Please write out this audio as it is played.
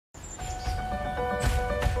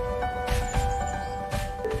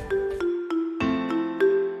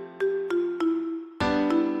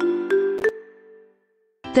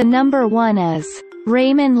The number 1 is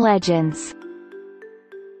Rayman Legends.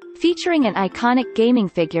 Featuring an iconic gaming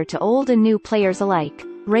figure to old and new players alike,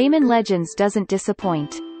 Rayman Legends doesn't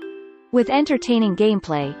disappoint. With entertaining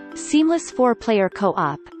gameplay, seamless 4-player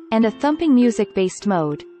co-op, and a thumping music-based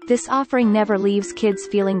mode, this offering never leaves kids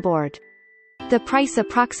feeling bored. The price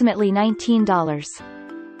approximately $19.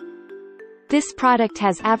 This product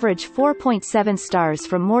has average 4.7 stars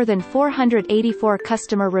from more than 484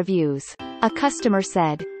 customer reviews. A customer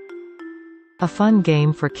said, "A fun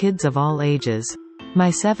game for kids of all ages. My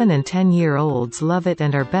 7 and 10-year-olds love it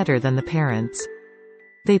and are better than the parents.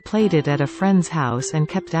 They played it at a friend's house and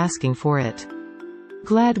kept asking for it.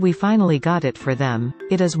 Glad we finally got it for them.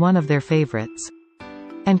 It is one of their favorites.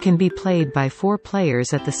 And can be played by 4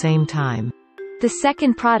 players at the same time." The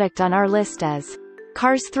second product on our list is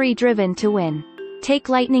Cars 3 Driven to Win. Take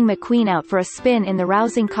Lightning McQueen out for a spin in the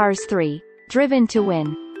rousing Cars 3, Driven to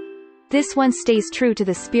Win. This one stays true to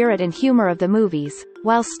the spirit and humor of the movies,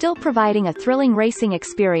 while still providing a thrilling racing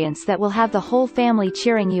experience that will have the whole family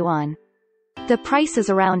cheering you on. The price is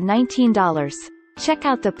around $19. Check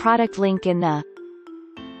out the product link in the.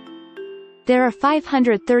 There are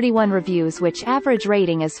 531 reviews which average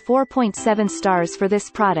rating is 4.7 stars for this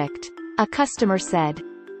product. A customer said,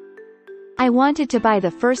 "I wanted to buy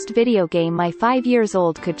the first video game my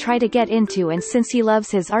 5-year-old could try to get into, and since he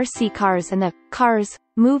loves his RC cars and the Cars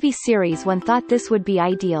movie series, one thought this would be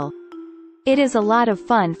ideal. It is a lot of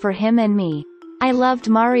fun for him and me. I loved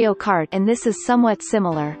Mario Kart and this is somewhat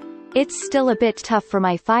similar. It's still a bit tough for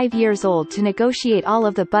my 5-year-old to negotiate all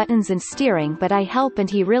of the buttons and steering, but I help and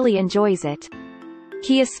he really enjoys it.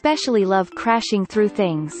 He especially loved crashing through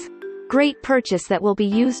things. Great purchase that will be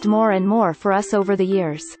used more and more for us over the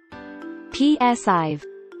years. PS5."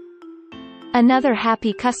 Another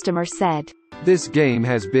happy customer said, "This game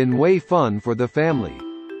has been way fun for the family.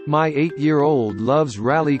 My 8-year-old loves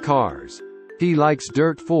rally cars. He likes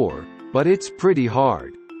Dirt 4, but it's pretty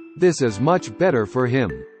hard. This is much better for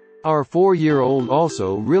him. Our 4-year-old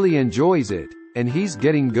also really enjoys it, and he's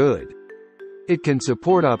getting good. It can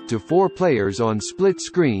support up to 4 players on split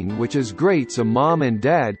screen, which is great so mom and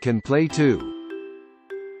dad can play too."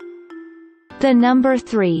 The number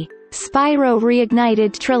 3, Spyro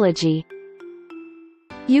Reignited Trilogy.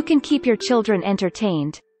 You can keep your children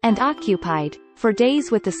entertained and occupied for days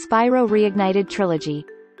with the Spyro Reignited Trilogy.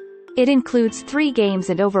 It includes 3 games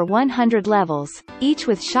and over 100 levels, each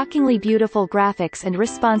with shockingly beautiful graphics and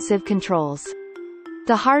responsive controls.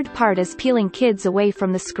 The hard part is peeling kids away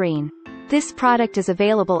from the screen. This product is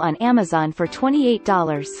available on Amazon for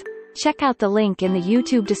 $28. Check out the link in the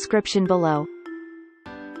YouTube description below.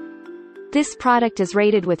 This product is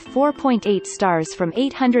rated with 4.8 stars from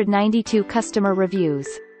 892 customer reviews.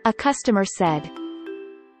 A customer said,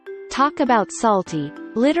 "Talk about salty.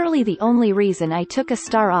 Literally the only reason I took a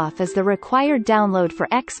star off is the required download for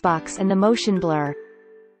Xbox and the motion blur.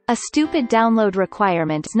 A stupid download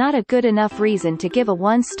requirement is not a good enough reason to give a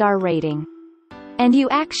 1-star rating. And you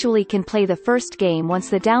actually can play the first game once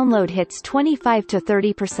the download hits 25 to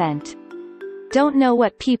 30%. Don't know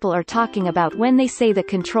what people are talking about when they say the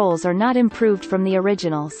controls are not improved from the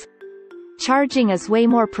originals. Charging is way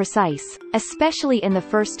more precise, especially in the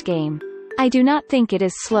first game. I do not think it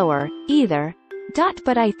is slower, either.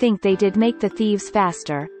 But I think they did make the thieves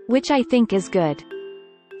faster, which I think is good.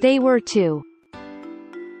 They were too."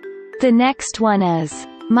 The next one is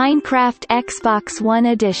Minecraft Xbox One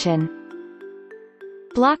Edition.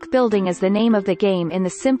 Block building is the name of the game in the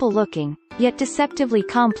simple-looking, yet deceptively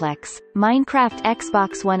complex, Minecraft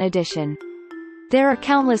Xbox One Edition. There are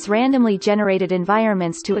countless randomly generated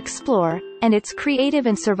environments to explore, and its creative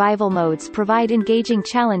and survival modes provide engaging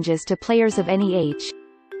challenges to players of any age.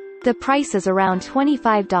 The price is around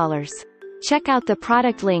 $25. Check out the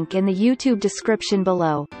product link in the YouTube description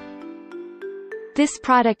below. This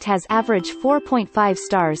product has average 4.5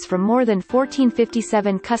 stars from more than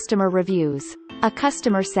 1457 customer reviews. A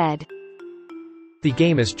customer said, "The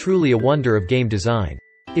game is truly a wonder of game design.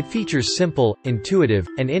 It features simple, intuitive,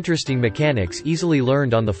 and interesting mechanics easily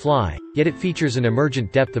learned on the fly, yet it features an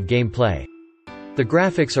emergent depth of gameplay. The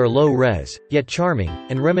graphics are low-res, yet charming,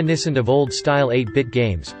 and reminiscent of old-style 8-bit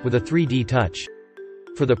games, with a 3D touch.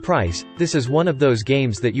 For the price, this is one of those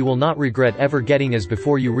games that you will not regret ever getting, as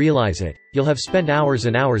before you realize it, you'll have spent hours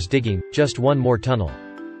and hours digging just one more tunnel.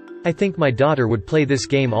 I think my daughter would play this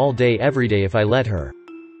game all day every day if I let her.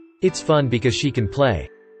 It's fun because she can play."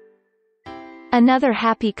 Another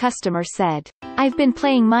happy customer said, "I've been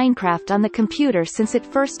playing Minecraft on the computer since it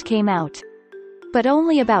first came out. But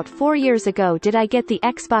only about 4 years ago did I get the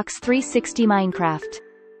Xbox 360 Minecraft.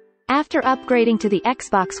 After upgrading to the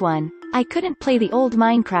Xbox One, I couldn't play the old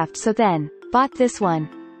Minecraft, so then bought this one.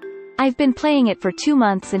 I've been playing it for 2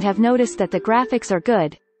 months and have noticed that the graphics are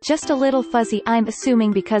good, just a little fuzzy, I'm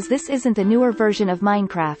assuming because this isn't the newer version of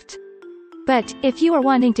Minecraft. But, if you are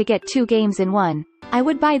wanting to get 2 games in one, I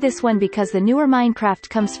would buy this one because the newer Minecraft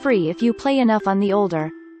comes free if you play enough on the older.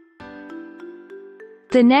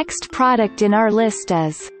 The next product in our list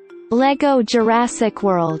is LEGO Jurassic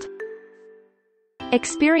World.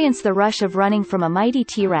 Experience the rush of running from a mighty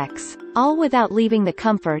T-Rex, all without leaving the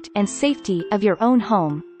comfort and safety of your own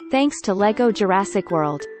home, thanks to LEGO Jurassic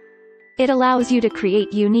World. It allows you to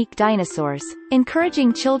create unique dinosaurs,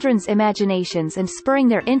 encouraging children's imaginations and spurring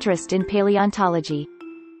their interest in paleontology.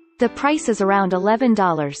 The price is around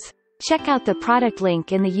 $11. Check out the product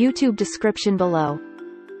link in the YouTube description below.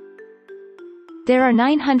 There are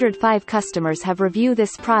 905 customers have reviewed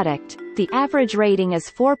this product. The average rating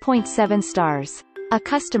is 4.7 stars. A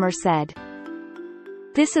customer said,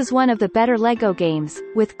 "This is one of the better LEGO games,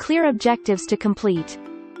 with clear objectives to complete.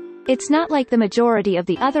 It's not like the majority of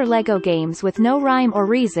the other LEGO games with no rhyme or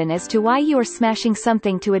reason as to why you are smashing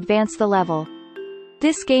something to advance the level.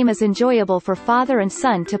 This game is enjoyable for father and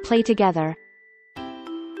son to play together."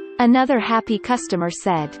 Another happy customer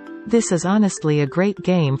said, "This is honestly a great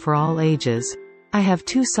game for all ages. I have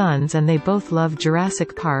 2 sons and they both love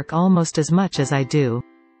Jurassic Park almost as much as I do.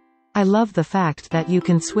 I love the fact that you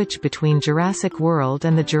can switch between Jurassic World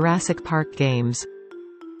and the Jurassic Park games.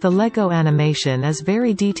 The LEGO animation is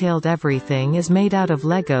very detailed, everything is made out of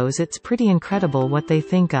Legos, it's pretty incredible what they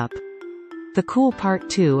think up. The cool part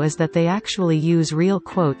too is that they actually use real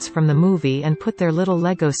quotes from the movie and put their little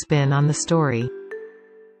LEGO spin on the story."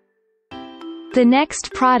 The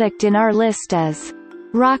next product in our list is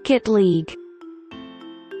Rocket League.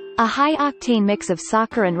 A high-octane mix of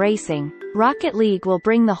soccer and racing, Rocket League will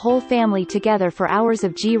bring the whole family together for hours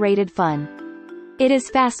of G-rated fun. It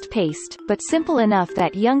is fast-paced, but simple enough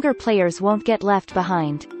that younger players won't get left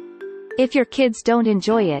behind. If your kids don't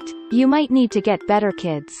enjoy it, you might need to get better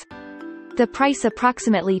kids. The price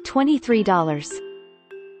approximately $23.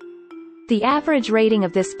 The average rating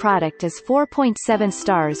of this product is 4.7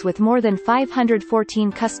 stars with more than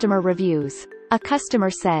 514 customer reviews. A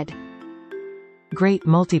customer said, "Great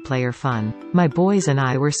multiplayer fun. My boys and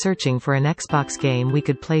I were searching for an Xbox game we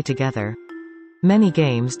could play together. Many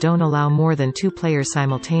games don't allow more than 2 players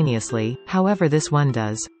simultaneously, however this one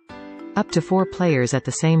does. Up to 4 players at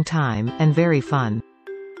the same time, and very fun.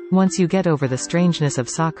 Once you get over the strangeness of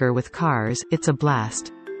soccer with cars, it's a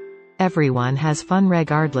blast. Everyone has fun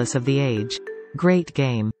regardless of the age. Great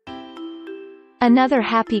game." Another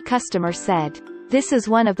happy customer said, "This is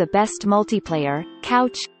one of the best multiplayer,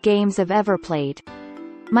 couch, games I've ever played.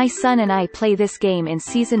 My son and I play this game in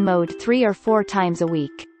season mode 3 or 4 times a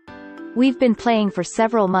week. We've been playing for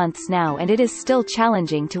several months now and it is still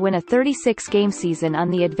challenging to win a 36-game season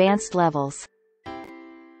on the advanced levels."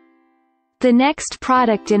 The next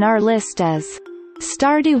product in our list is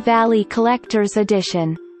Stardew Valley Collector's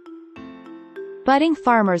Edition. Budding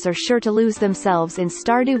farmers are sure to lose themselves in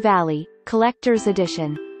Stardew Valley Collector's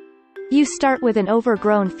Edition. You start with an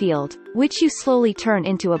overgrown field, which you slowly turn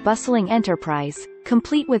into a bustling enterprise,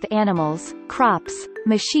 complete with animals, crops,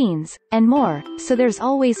 machines, and more, so there's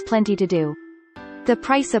always plenty to do. The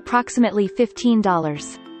price approximately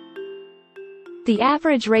 $15. The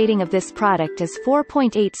average rating of this product is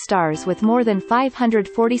 4.8 stars with more than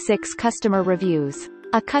 546 customer reviews.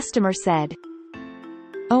 A customer said,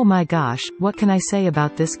 "Oh my gosh, what can I say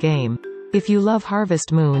about this game? If you love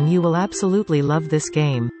Harvest Moon you will absolutely love this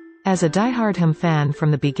game. As a diehard him fan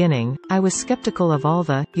from the beginning, I was skeptical of all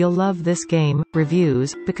the "you'll love this game"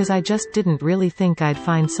 reviews, because I just didn't really think I'd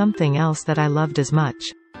find something else that I loved as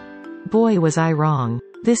much. Boy was I wrong.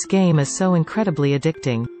 This game is so incredibly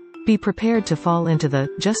addicting. Be prepared to fall into the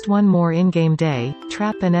 "just one more in-game day"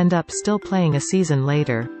 trap and end up still playing a season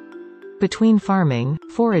later. Between farming,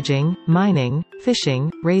 foraging, mining,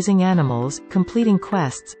 fishing, raising animals, completing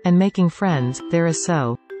quests, and making friends, there is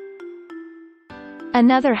so."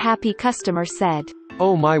 Another happy customer said,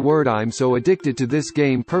 "Oh my word, I'm so addicted to this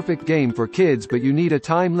game. Perfect game for kids, but you need a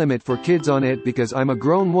time limit for kids on it because I'm a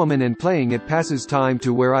grown woman and playing it passes time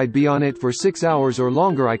to where I'd be on it for 6 hours or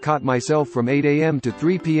longer. I caught myself from 8 a.m. to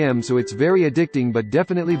 3 p.m. so it's very addicting, but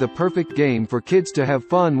definitely the perfect game for kids to have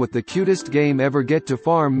fun with. The cutest game ever. Get to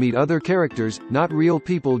farm, meet other characters, not real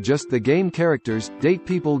people, just the game characters, date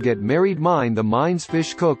people, get married, mine the mines,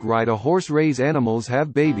 fish, cook, ride a horse, raise animals,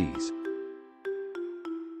 have babies."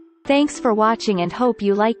 Thanks for watching and hope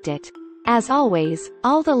you liked it. As always,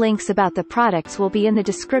 all the links about the products will be in the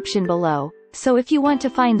description below, so if you want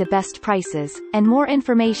to find the best prices, and more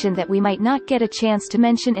information that we might not get a chance to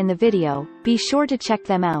mention in the video, be sure to check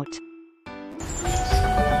them out.